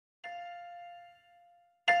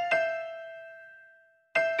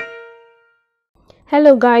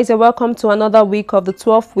Hello guys, and welcome to another week of the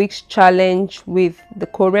 12 weeks challenge with the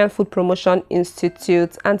Korean Food Promotion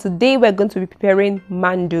Institute. And today we're going to be preparing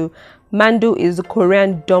mandu. Mandu is a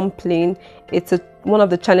Korean dumpling. It's one of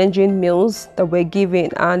the challenging meals that we're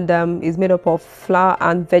given, and is made up of flour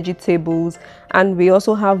and vegetables. And we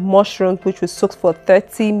also have mushrooms, which we soaked for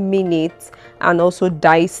 30 minutes and also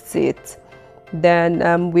diced it.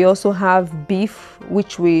 Then we also have beef,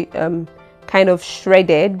 which we kind of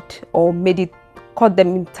shredded or cut them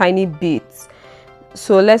in tiny bits.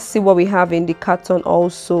 So let's see what we have in the carton.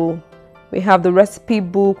 Also, we have the recipe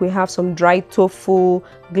book, we have some dried tofu,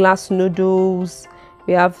 glass noodles,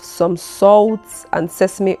 we have some salt and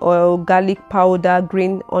sesame oil, garlic powder,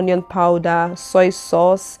 green onion powder, soy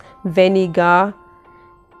sauce, vinegar,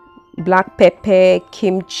 black pepper,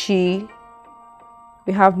 kimchi.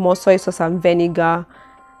 We have more soy sauce and vinegar,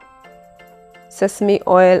 sesame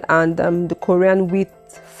oil, and the Korean wheat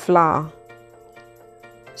flour.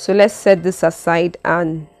 So let's set this aside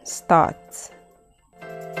and start.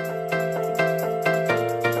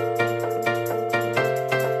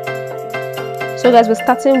 So guys, we're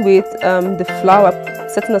starting with the flour,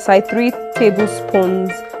 setting aside 3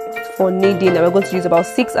 tablespoons for kneading, and we're going to use about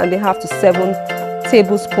 6.5 to 7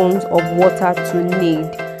 tablespoons of water to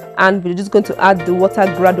knead. And we're just going to add the water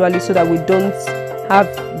gradually so that we don't have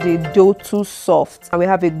the dough too soft and we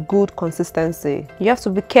have a good consistency. You have to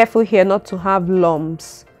be careful here not to have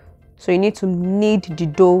lumps, so you need to knead the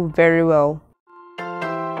dough very well.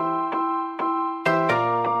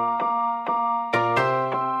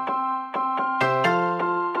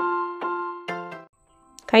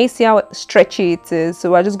 Can you see how stretchy it is? So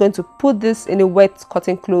we're just going to put this in a wet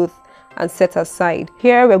cotton cloth and set aside.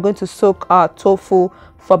 Here we're going to soak our tofu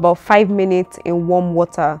for about 5 minutes in warm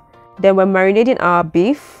water. Then we're marinating our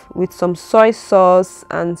beef with some soy sauce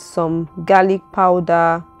and some garlic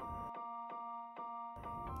powder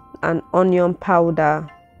and onion powder.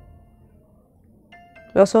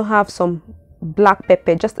 We also have some black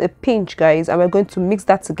pepper, just a pinch guys, and we're going to mix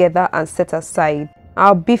that together and set aside.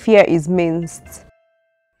 Our beef here is minced.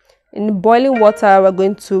 In boiling water, we're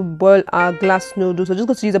going to boil our glass noodles. So just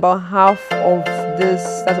going to use about half of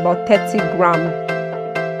this, that's about 30 grams.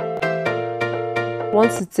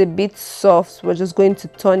 Once it's a bit soft, we're just going to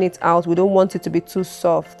turn it out. We don't want it to be too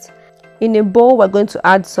soft. In a bowl, we're going to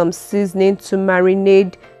add some seasoning to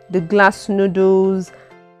marinate the glass noodles,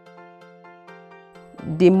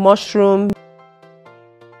 the mushroom.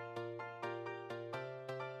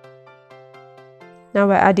 Now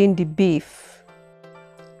we're adding the beef,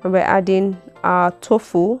 and we're adding our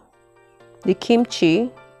tofu, the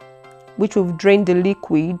kimchi, which we've drained the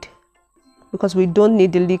liquid because we don't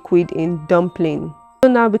need the liquid in dumpling. So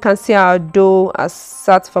now we can see our dough has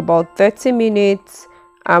sat for about 30 minutes,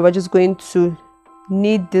 and we're just going to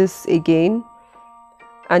knead this again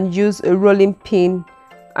and use a rolling pin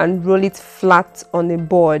and roll it flat on a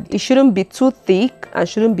board. It shouldn't be too thick and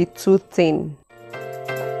shouldn't be too thin.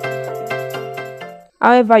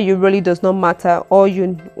 However you roll it does not matter.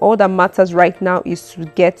 All that matters right now is to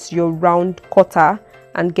get your round cutter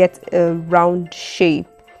and get a round shape.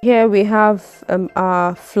 Here we have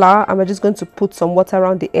our flour, and we're just going to put some water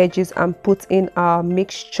around the edges and put in our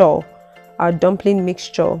mixture, our dumpling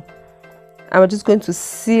mixture. And we're just going to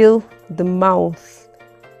seal the mouth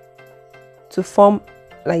to form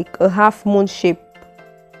like a half moon shape.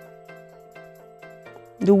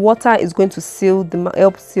 The water is going to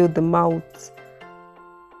help seal the mouth.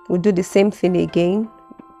 We'll do the same thing again.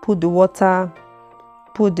 Put the water,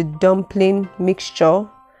 put the dumpling mixture,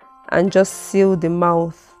 and just seal the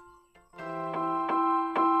mouth.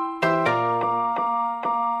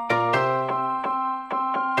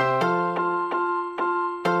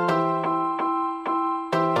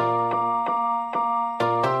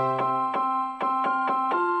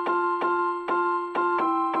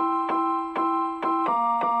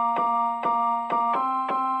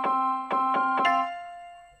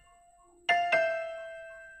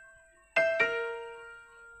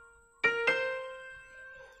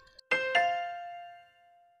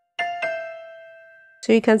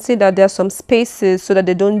 So you can see that there are some spaces so that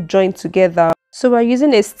they don't join together. So we're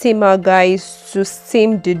using a steamer guys to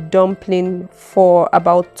steam the dumpling for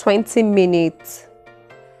about 20 minutes.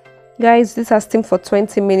 Guys, this has steamed for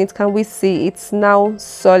 20 minutes. Can we see it's now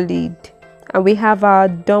solid? And we have our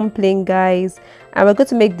dumpling guys, and we're going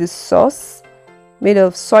to make this sauce made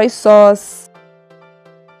of soy sauce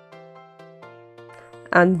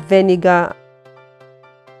and vinegar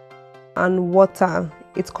and water.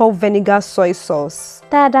 It's called vinegar soy sauce.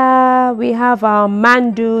 Ta-da! We have our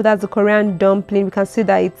mandu, that's the Korean dumpling. We can see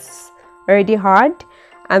that it's already hard,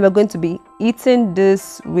 and we're going to be eating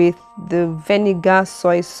this with the vinegar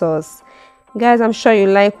soy sauce. Guys, I'm sure you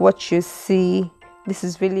like what you see. This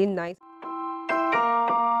is really nice.